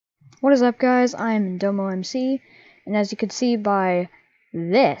What is up, guys? I'm Domo MC, and as you can see by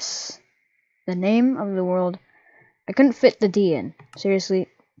this, the name of the world, I couldn't fit the D in. Seriously,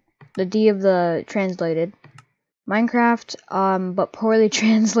 the D of the translated. Minecraft, but poorly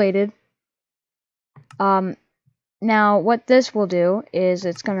translated. Now what this will do is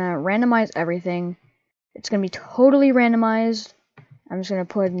it's gonna randomize everything. It's gonna be totally randomized. I'm just gonna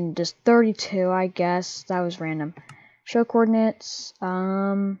put in just 32, I guess. That was random. Show coordinates.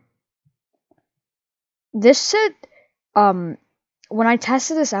 This said, when I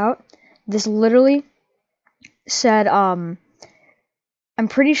tested this out, this literally said, I'm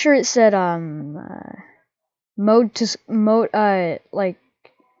pretty sure it said, like,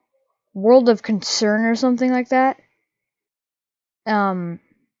 world of concern or something like that.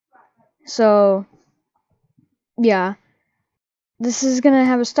 So, yeah. This is gonna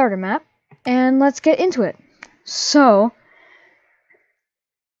have a starter map, and let's get into it. So,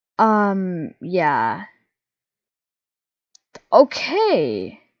 yeah.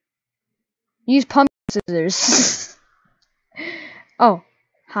 Okay. Use pumpkin scissors. Oh,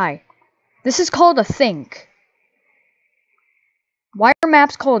 hi. This is called a think. Why are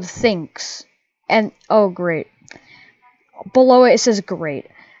maps called thinks? And, oh, great. Below it says great.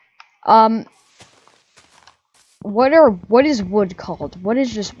 What is wood called? What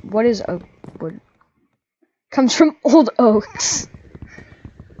is oak wood? Comes from old oaks.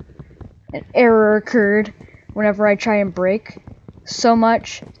 An error occurred whenever I try and break. So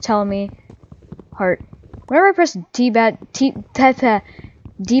much, tell me, heart. Whenever I press D-pad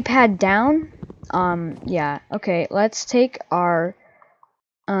down, yeah, okay, let's take our,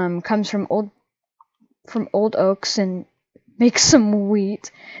 comes from old oaks and make some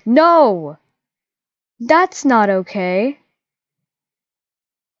wheat. No! That's not okay.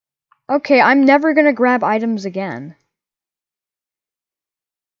 Okay, I'm never gonna grab items again.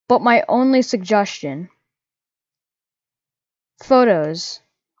 But my only suggestion. Photos.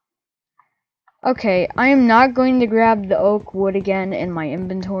 Okay, I am not going to grab the oak wood again in my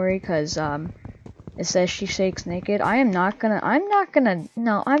inventory because it says she shakes naked.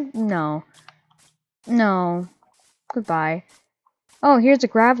 No. Goodbye. Oh, here's a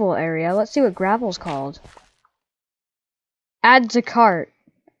gravel area. Let's see what gravel's called. Add to cart.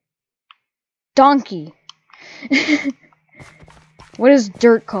 Donkey. What is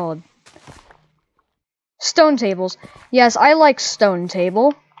dirt called? Stone tables. Yes, I like stone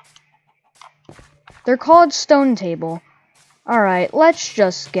table. They're called stone table. Alright, let's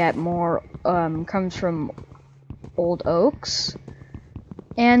just get more, comes from old oaks.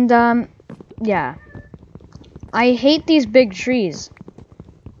 And, yeah. I hate these big trees.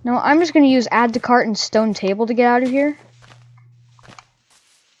 No, I'm just gonna use add to cart and stone table to get out of here.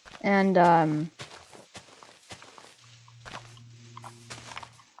 And,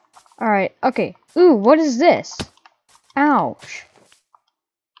 alright, okay. Ooh, what is this? Ouch.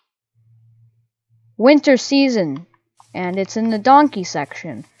 Winter season. And it's in the donkey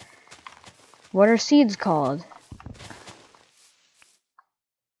section. What are seeds called?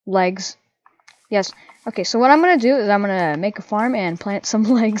 Legs. Yes. Okay, so what I'm gonna do is I'm gonna make a farm and plant some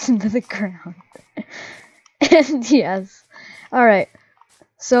legs into the ground. And yes. Alright.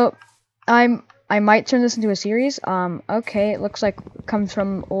 So I might turn this into a series. Okay, it looks like it comes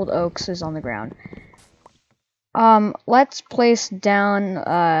from old oaks is on the ground. Let's place down,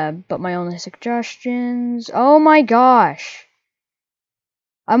 but my only suggestions. Oh my gosh.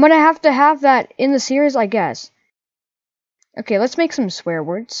 I'm gonna have to have that in the series, I guess. Okay, let's make some swear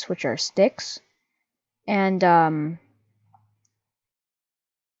words, which are sticks. And, some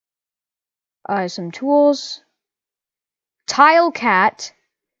tools. Tilecat,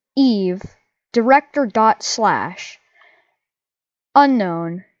 Eve, director /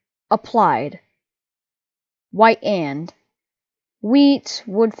 unknown, applied. White and wheat,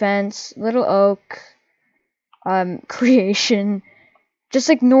 wood fence, little oak, creation. Just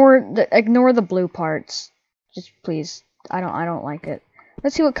ignore the blue parts. Just please. I don't like it.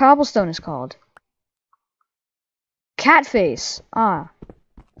 Let's see what cobblestone is called. Cat face. Ah.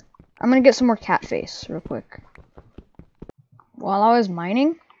 I'm gonna get some more cat face real quick. While I was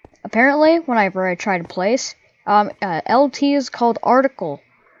mining, apparently whenever I try to place, LT is called article.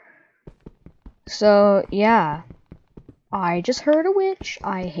 So, yeah. I just heard a witch.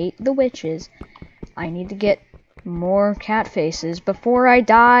 I hate the witches. I need to get more cat faces before I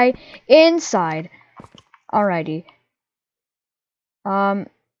die inside. Alrighty.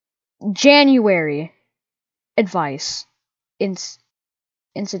 January. Advice.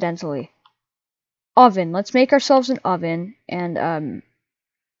 Incidentally. Oven. Let's make ourselves an oven. And,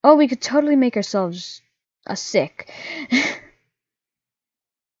 oh, we could totally make ourselves a sick.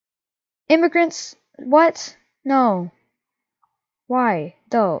 Immigrants? What? No. Why?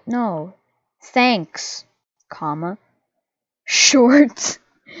 Though? No. Thanks. Comma. Short.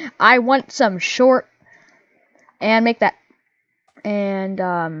 I want some short. And make that.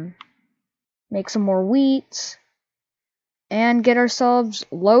 And, make some more wheat. And get ourselves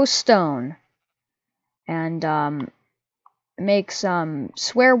low stone. And, make some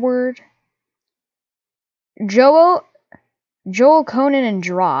swear word. Joel, Conan, and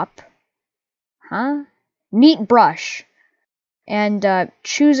drop. Huh? Neat brush. And,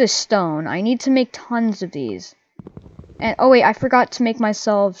 choose a stone. I need to make tons of these. And, oh wait, I forgot to make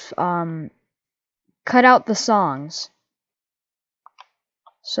myself, cut out the songs.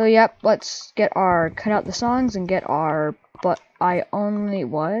 So, yep, let's get our cut out the songs and get our, but my only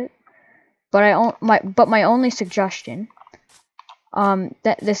suggestion,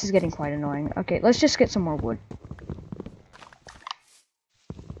 that this is getting quite annoying. Okay, let's just get some more wood.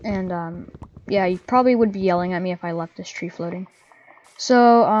 And, yeah, you probably would be yelling at me if I left this tree floating.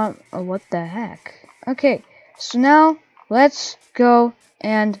 So, oh, what the heck? Okay, so now, let's go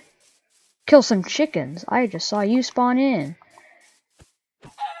and kill some chickens. I just saw you spawn in.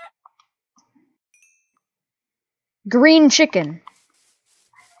 Green chicken.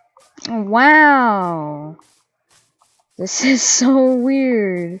 Oh, wow. This is so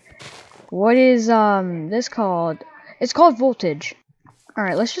weird. What is, this called? It's called voltage.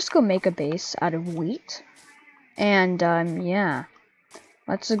 Alright, let's just go make a base out of wheat. And, yeah.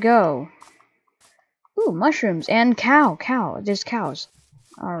 Let's go. Ooh, mushrooms and cow. There's cows.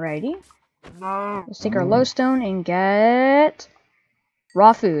 Alrighty. Let's take our lowstone and get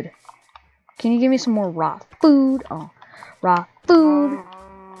raw food. Can you give me some more raw food? Oh, raw food.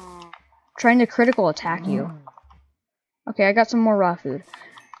 Trying to critical attack you. Okay, I got some more raw food.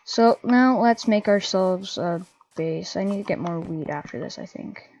 So now let's make ourselves a base. I need to get more wheat after this, I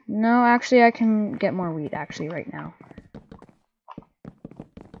think. No, actually, I can get more wheat actually right now.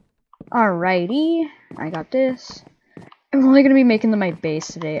 Alrighty, I got this. I'm only gonna be making my base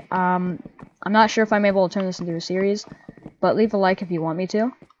today. I'm not sure if I'm able to turn this into a series, but leave a like if you want me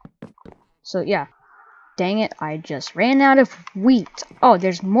to. So yeah, dang it, I just ran out of wheat. Oh,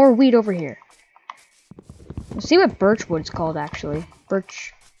 there's more wheat over here. Let's see what birchwood's called actually.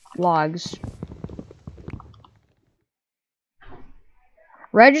 Birch logs.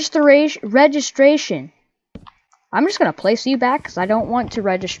 Registration. I'm just gonna place you back because I don't want to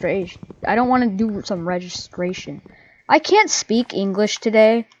registration. I don't want to do some registration. I can't speak English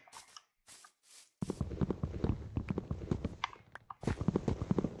today.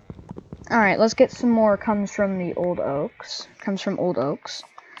 Alright, let's get some more comes from the old oaks.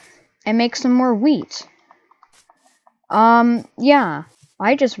 And make some more wheat. Yeah.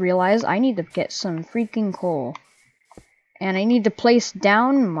 I just realized I need to get some freaking coal. And I need to place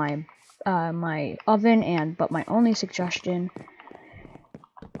down my my oven but my only suggestion.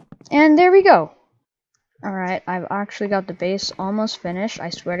 And there we go. Alright, I've actually got the base almost finished.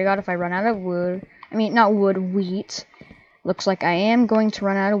 I swear to God, if I run out of wood, I mean, not wood, wheat. Looks like I am going to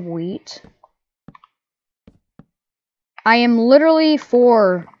run out of wheat. I am literally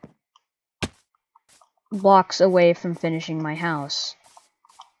 4 blocks away from finishing my house.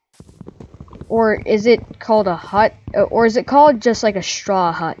 Or is it called a hut? Or is it called just like a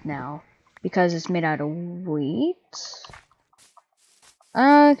straw hut now? Because it's made out of wheat?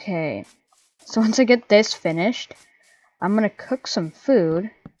 Okay. So once I get this finished, I'm gonna cook some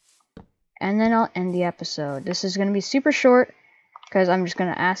food. And then I'll end the episode. This is gonna be super short, because I'm just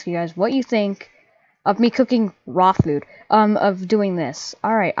gonna ask you guys what you think of me cooking raw food. Of doing this.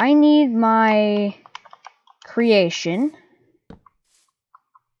 Alright, I need my creation.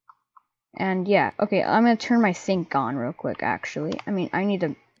 And yeah, okay, I'm gonna turn my think on real quick, actually. I mean, I need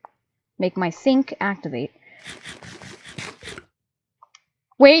to make my think activate.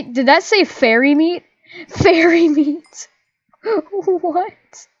 Wait, did that say fairy meat? Fairy meat? What?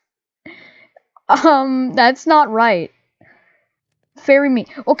 That's not right. Fairy meat.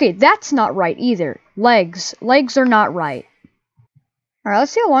 Okay, that's not right either. Legs. Legs are not right. Alright,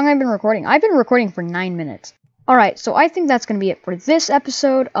 let's see how long I've been recording. I've been recording for 9 minutes. Alright, so I think that's gonna be it for this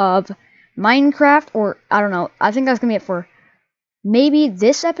episode of Minecraft, or I don't know. I think that's gonna be it for maybe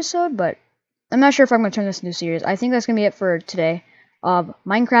this episode, but I'm not sure if I'm gonna turn this into a series. I think that's gonna be it for today of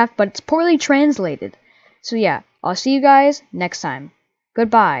Minecraft, but it's poorly translated. So yeah, I'll see you guys next time.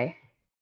 Goodbye.